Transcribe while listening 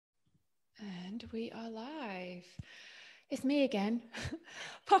And we are live. It's me again,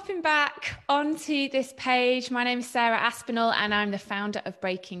 popping back onto this page. My name is Sarah Aspinall and I'm the founder of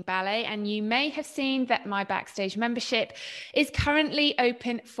Breaking Ballet. And you may have seen that my Backstage membership is currently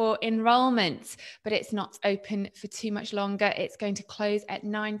open for enrollment, but it's not open for too much longer. It's going to close at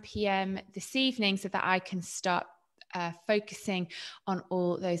 9 p.m. this evening so that I can start focusing on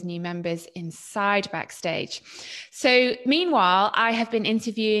all those new members inside Backstage. So meanwhile, I have been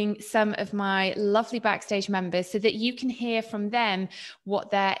interviewing some of my lovely Backstage members so that you can hear from them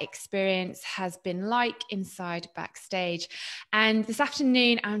what their experience has been like inside Backstage. And this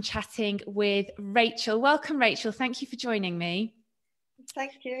afternoon, I'm chatting with Rachel. Welcome, Rachel. Thank you for joining me.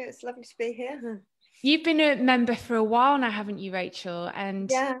 Thank you. It's lovely to be here. You've been a member for a while now, haven't you, Rachel?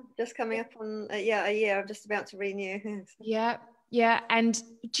 And yeah, just coming up on a year. I'm just about to renew. Yeah. And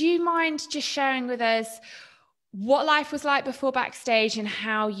do you mind just sharing with us what life was like before Backstage and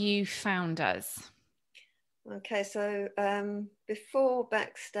how you found us? Okay, so before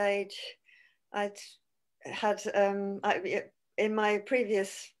Backstage, I'd had in my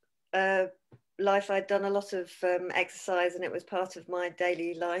previous life, I'd done a lot of exercise, and it was part of my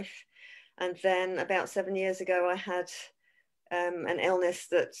daily life. And then about 7 years ago, I had an illness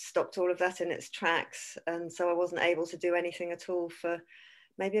that stopped all of that in its tracks. And so I wasn't able to do anything at all for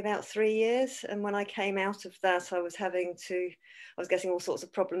maybe about 3 years. And when I came out of that, I was getting all sorts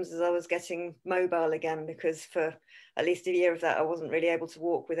of problems as I was getting mobile again, because for at least a year of that, I wasn't really able to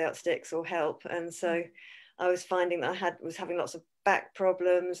walk without sticks or help. And so I was finding that I was having lots of back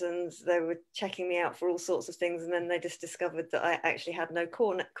problems, and they were checking me out for all sorts of things. And then they just discovered that I actually had no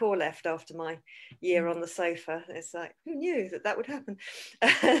core left after my year on the sofa. It's like, who knew that would happen?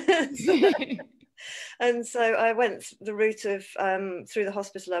 And so I went the route of through the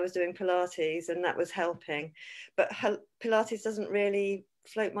hospital. I was doing Pilates, and that was helping. But Pilates doesn't really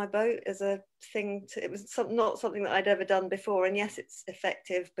float my boat as a thing. It was not something that I'd ever done before. And yes, it's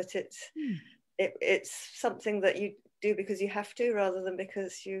effective, but it's something that you do because you have to, rather than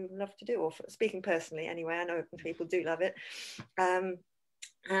because you love to do. Or speaking personally, anyway, I know people do love it.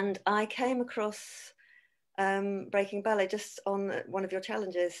 And I came across Breaking Ballet just on one of your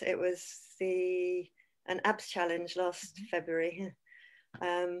challenges. It was an abs challenge last February,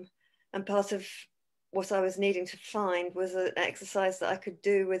 and part of what I was needing to find was an exercise that I could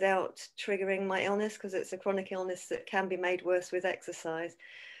do without triggering my illness, because it's a chronic illness that can be made worse with exercise.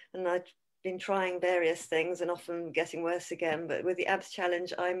 And I'd been trying various things and often getting worse again, but with the abs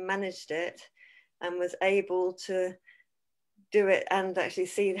challenge I managed it and was able to do it and actually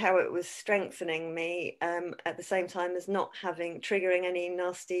see how it was strengthening me, at the same time as not triggering any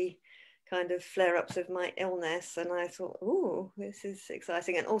nasty kind of flare-ups of my illness. And I thought, oh, this is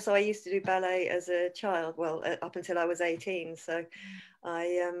exciting. And also I used to do ballet as a child, well, up until I was 18, so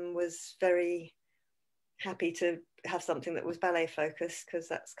I was very happy to have something that was ballet focused, because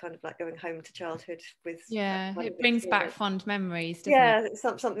that's kind of like going home to childhood with it brings back fond memories, doesn't it? It's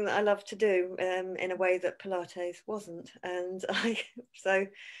something that I love to do in a way that Pilates wasn't. And so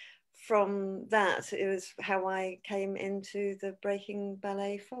from that, it was how I came into the Breaking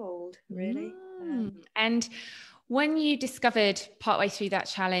Ballet fold, really. And when you discovered partway through that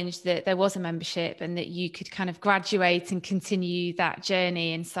challenge that there was a membership and that you could kind of graduate and continue that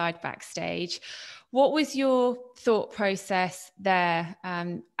journey inside Backstage, what was your thought process there?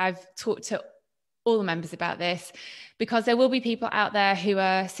 I've talked to all the members about this, because there will be people out there who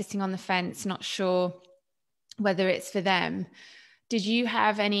are sitting on the fence, not sure whether it's for them. Did you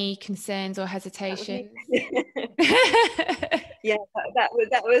have any concerns or hesitation? Yeah,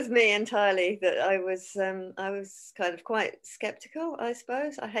 that was me entirely. That I was kind of quite skeptical, I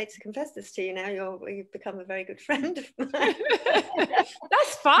suppose. I hate to confess this to you now. You've become a very good friend of mine.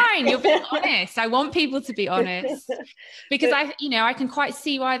 That's fine. You're being honest. I want people to be honest, because I can quite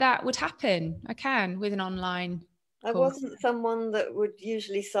see why that would happen. I can, with an online course. I wasn't someone that would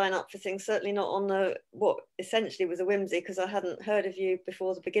usually sign up for things, certainly not on what essentially was a whimsy, because I hadn't heard of you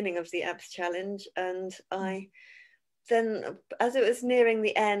before the beginning of the abs challenge. And then as it was nearing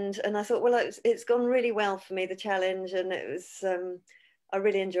the end, and I thought, well, it's gone really well for me, the challenge, and it was I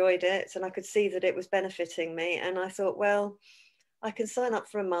really enjoyed it, and I could see that it was benefiting me. And I thought, well, I can sign up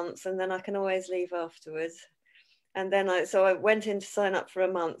for a month and then I can always leave afterwards. And then I went in to sign up for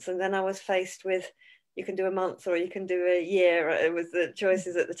a month, and then I was faced with, you can do a month or you can do a year. It was the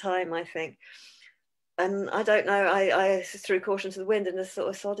choices at the time, I think. And I don't know, I threw caution to the wind and just sort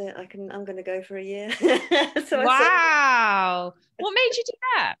of sod it. I'm going to go for a year. Wow. What made you do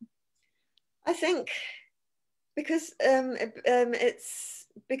that? I think because it's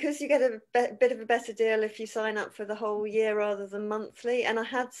because you get a bit of a better deal if you sign up for the whole year rather than monthly. And I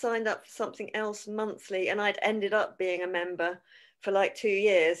had signed up for something else monthly, and I'd ended up being a member for like 2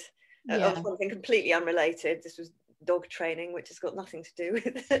 years of something completely unrelated. This was dog training, which has got nothing to do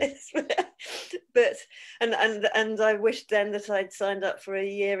with this. But and I wished then that I'd signed up for a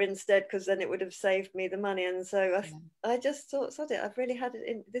year instead, because then it would have saved me the money. And so I just thought, sod it, I've really had it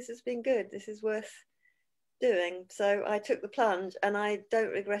in, this has been good, this is worth doing. So I took the plunge, and I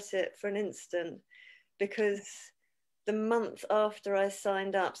don't regret it for an instant, because the month after I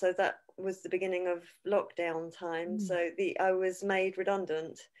signed up, so that was the beginning of lockdown time, so I was made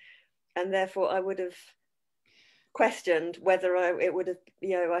redundant, and therefore I would have questioned whether it would have,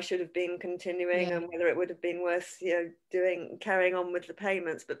 I should have been continuing, and whether it would have been worth, carrying on with the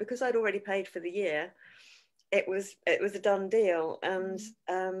payments. But because I'd already paid for the year, it was a done deal. And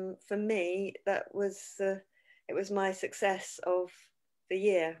for me, that was it was my success of the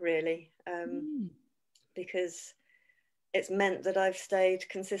year, really, because it's meant that I've stayed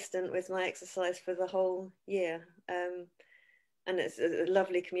consistent with my exercise for the whole year, and it's a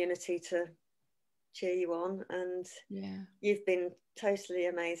lovely community to cheer you on. And you've been totally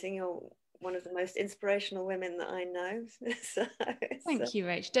amazing. You're one of the most inspirational women that I know. Thank you,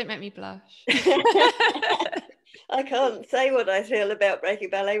 Rach. Don't make me blush. I can't say what I feel about Breaking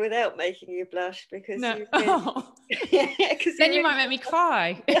Ballet without making you blush, because then you might make me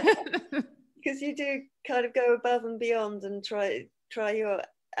cry. Because you do kind of go above and beyond and try your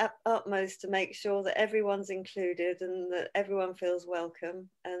utmost to make sure that everyone's included and that everyone feels welcome.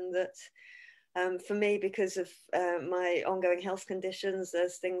 And that for me, because of my ongoing health conditions,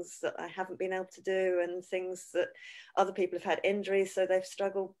 there's things that I haven't been able to do, and things that other people have had injuries, so they've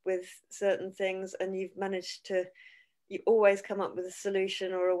struggled with certain things, and you always come up with a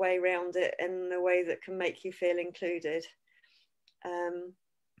solution or a way around it in a way that can make you feel included.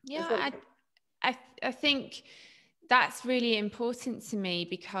 I think that's really important to me,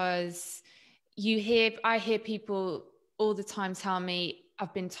 because I hear people all the time tell me,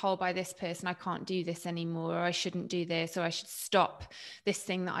 I've been told by this person I can't do this anymore, or I shouldn't do this, or I should stop this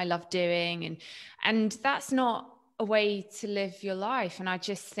thing that I love doing. And that's not a way to live your life. And I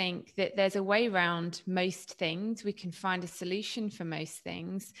just think that there's a way around most things. We can find a solution for most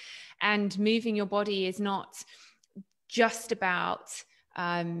things. And moving your body is not just about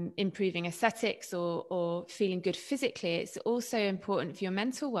improving aesthetics or feeling good physically. It's also important for your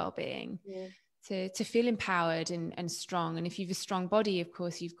mental well-being. To feel empowered and strong. And if you've a strong body, of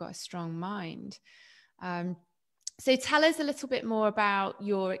course, you've got a strong mind. So tell us a little bit more about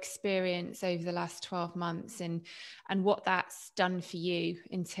your experience over the last 12 months and what that's done for you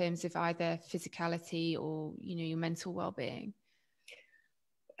in terms of either physicality or, your mental well-being.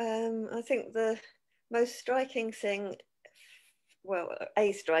 I think the most striking thing,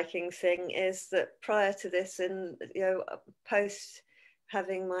 a striking thing, is that prior to this, and post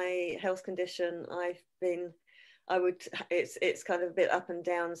having my health condition, it's kind of a bit up and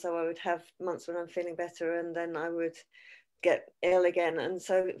down. So I would have months when I'm feeling better, and then I would get ill again. And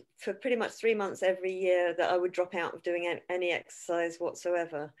so for pretty much 3 months every year that I would drop out of doing any exercise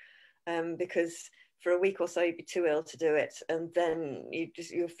whatsoever, because for a week or so you'd be too ill to do it, and then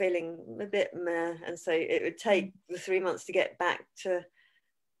you're feeling a bit meh. And so it would take the 3 months to get back to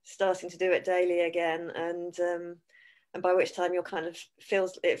starting to do it daily again. And by which time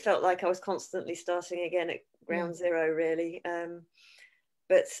it felt like I was constantly starting again at ground zero, really.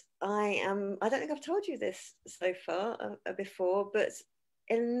 But I don't think I've told you this so far before, but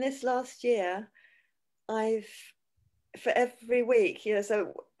in this last year, for every week,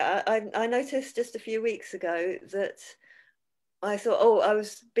 so I noticed just a few weeks ago that I thought, I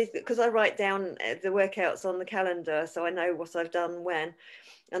was busy, because I write down the workouts on the calendar, so I know what I've done when.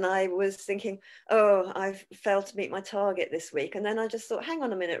 And I was thinking, I've failed to meet my target this week. And then I just thought, hang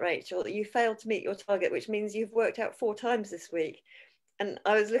on a minute, Rachel, you failed to meet your target, which means you've worked out 4 times this week. And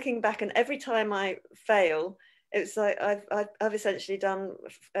I was looking back, and every time I fail, it's like I've essentially done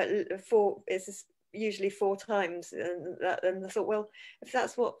 4. It's usually 4 times, and I thought, well, if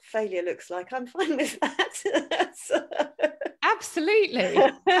that's what failure looks like, I'm fine with that. Absolutely,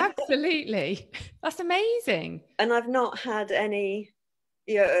 that's amazing. And I've not had any.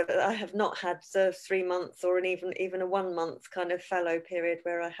 I have not had the 3 months or even a 1 month kind of fallow period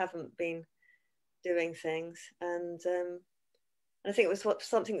where I haven't been doing things. And I think it was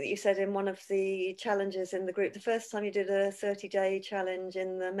something that you said in one of the challenges in the group, the first time you did a 30-day challenge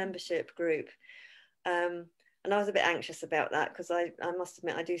in the membership group. And I was a bit anxious about that, because I must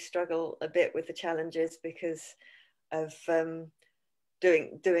admit I do struggle a bit with the challenges because of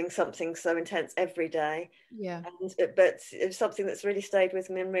doing something so intense every day. Yeah. But it's something that's really stayed with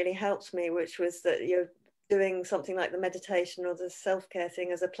me and really helped me, which was that you're doing something like the meditation or the self-care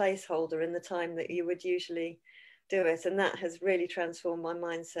thing as a placeholder in the time that you would usually do it, and that has really transformed my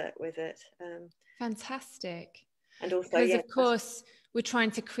mindset with it. Fantastic. And also, Because of course we're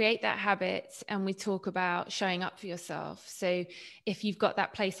trying to create that habit, and we talk about showing up for yourself. So if you've got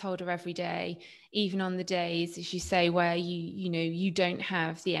that placeholder every day, even on the days, as you say, where you don't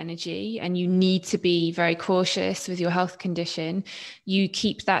have the energy and you need to be very cautious with your health condition, you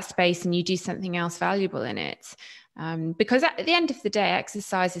keep that space and you do something else valuable in it. Because at the end of the day,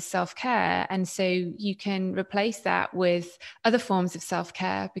 exercise is self-care, and so you can replace that with other forms of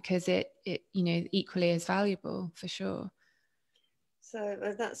self-care because it equally is valuable, for sure. So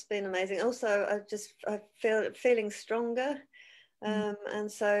that's been amazing. Also, I feel feeling stronger, and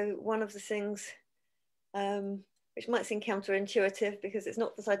so one of the things, which might seem counterintuitive, because it's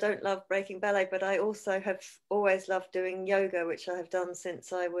not that I don't love breaking ballet, but I also have always loved doing yoga, which I have done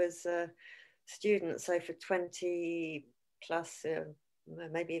since I was a student, so for 20 plus,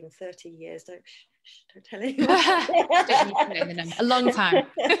 maybe even 30 years. Don't tell anyone. Don't need to know the number. A long time.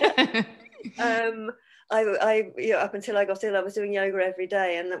 Up until I got ill, I was doing yoga every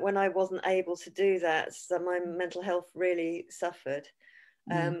day, and when I wasn't able to do that, so my mental health really suffered.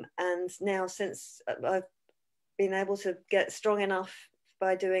 And now, since I've been able to get strong enough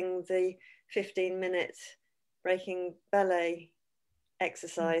by doing the 15-minute breaking ballet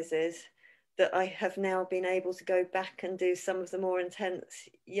exercises, that I have now been able to go back and do some of the more intense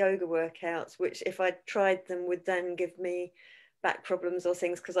yoga workouts, which if I'd tried them would then give me back problems or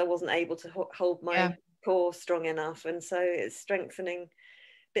things, because I wasn't able to hold my core strong enough. And so it's strengthening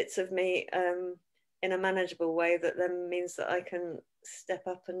bits of me in a manageable way that then means that I can step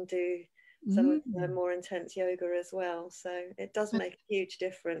up and do some of the more intense yoga as well. So it does make a huge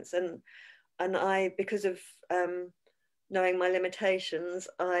difference. And I, because of knowing my limitations,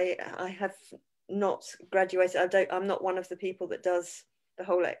 I have not graduated. I'm not one of the people that does the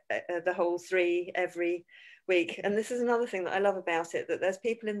whole 3 every week. And this is another thing that I love about it, that there's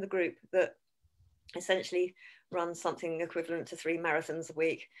people in the group that essentially run something equivalent to 3 marathons a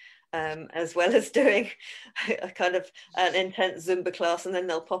week, as well as doing a kind of an intense Zumba class, and then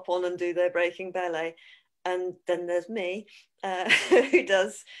they'll pop on and do their breaking ballet. And then there's me, who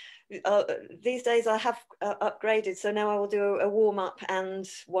does these days I have upgraded, so now I will do a warm-up and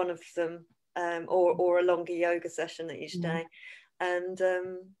one of them, or a longer yoga session each day. And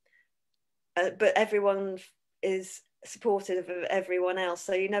but everyone is supportive of everyone else,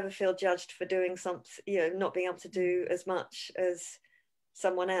 so you never feel judged for doing something, not being able to do as much as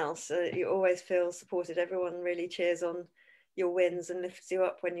someone else. You always feel supported. Everyone really cheers on your wins and lifts you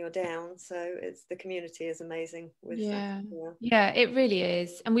up when you're down. So the community is amazing with that. Yeah, it really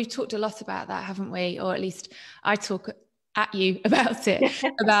is. And we've talked a lot about that, haven't we? Or at least I talk at you about it,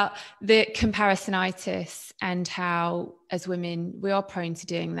 about the comparisonitis and how as women we are prone to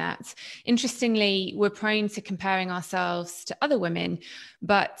doing that. Interestingly, we're prone to comparing ourselves to other women,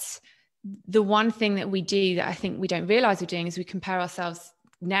 but the one thing that we do that I think we don't realize we're doing is we compare ourselves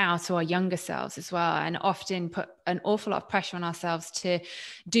now to our younger selves as well, and often put an awful lot of pressure on ourselves to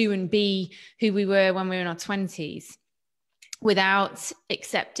do and be who we were when we were in our 20s, without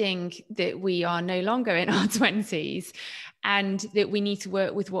accepting that we are no longer in our 20s and that we need to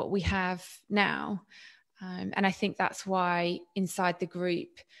work with what we have now. And I think that's why inside the group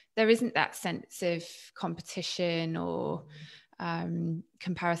there isn't that sense of competition or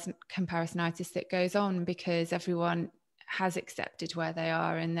comparisonitis that goes on, because everyone has accepted where they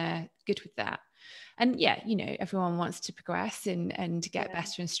are and they're good with that. And everyone wants to progress and get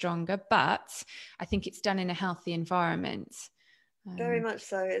better and stronger, but I think it's done in a healthy environment. Very much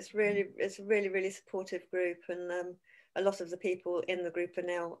so. It's a really, really supportive group, and a lot of the people in the group are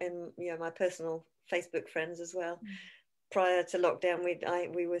now in my personal Facebook friends as well. Prior to lockdown, I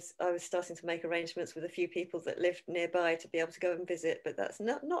was starting to make arrangements with a few people that lived nearby to be able to go and visit, but that's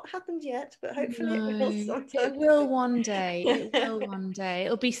not happened yet. But hopefully it will sometime. It will one day. It will one day.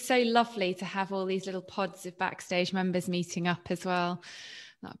 It'll be so lovely to have all these little pods of Backstage members meeting up as well.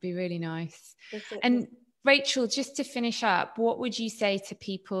 That'd be really nice. And Rachel, just to finish up, what would you say to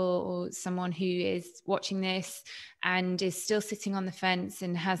people or someone who is watching this and is still sitting on the fence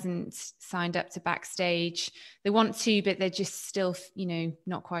and hasn't signed up to Backstage? They want to, but they're just still,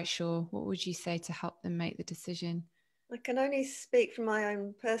 not quite sure. What would you say to help them make the decision? I can only speak from my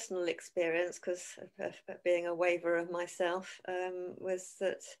own personal experience, because being a waverer myself, was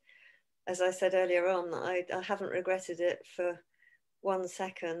that, as I said earlier on, I haven't regretted it for 1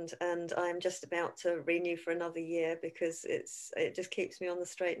 second, and I'm just about to renew for another year, because it just keeps me on the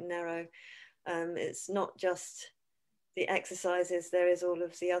straight and narrow. It's not just the exercises, there is all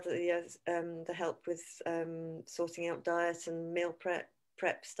of the other the help with sorting out diet and meal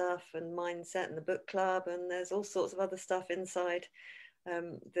prep stuff and mindset and the book club, and there's all sorts of other stuff inside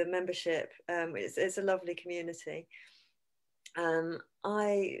the membership. It's a lovely community.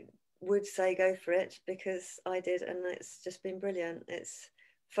 I would say go for it, because I did, and it's just been brilliant. It's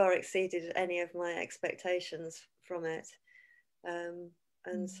far exceeded any of my expectations from it,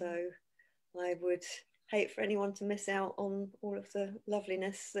 and so I would hate for anyone to miss out on all of the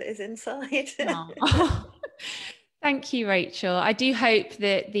loveliness that is inside. Thank you, Rachel. I do hope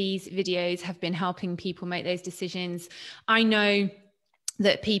that these videos have been helping people make those decisions. I know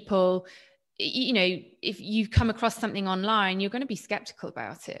that people, you know, if you've come across something online, you're going to be skeptical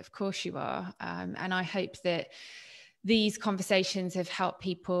about it. Of course you are. And I hope that these conversations have helped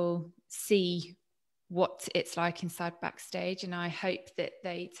people see what it's like inside Backstage, and I hope that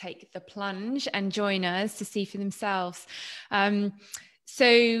they take the plunge and join us to see for themselves.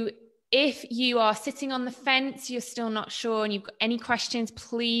 So if you are sitting on the fence, you're still not sure, and you've got any questions,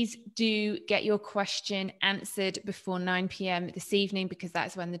 please do get your question answered before 9 p.m. this evening, because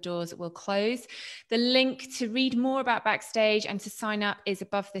that's when the doors will close. The link to read more about Backstage and to sign up is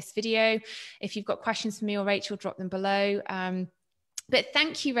above this video. If you've got questions for me or Rachel, drop them below. But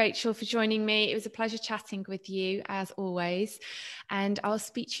thank you, Rachel, for joining me. It was a pleasure chatting with you, as always. And I'll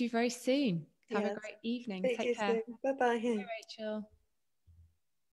speak to you very soon. Have a great evening. Take care. Bye-bye. Bye, Rachel.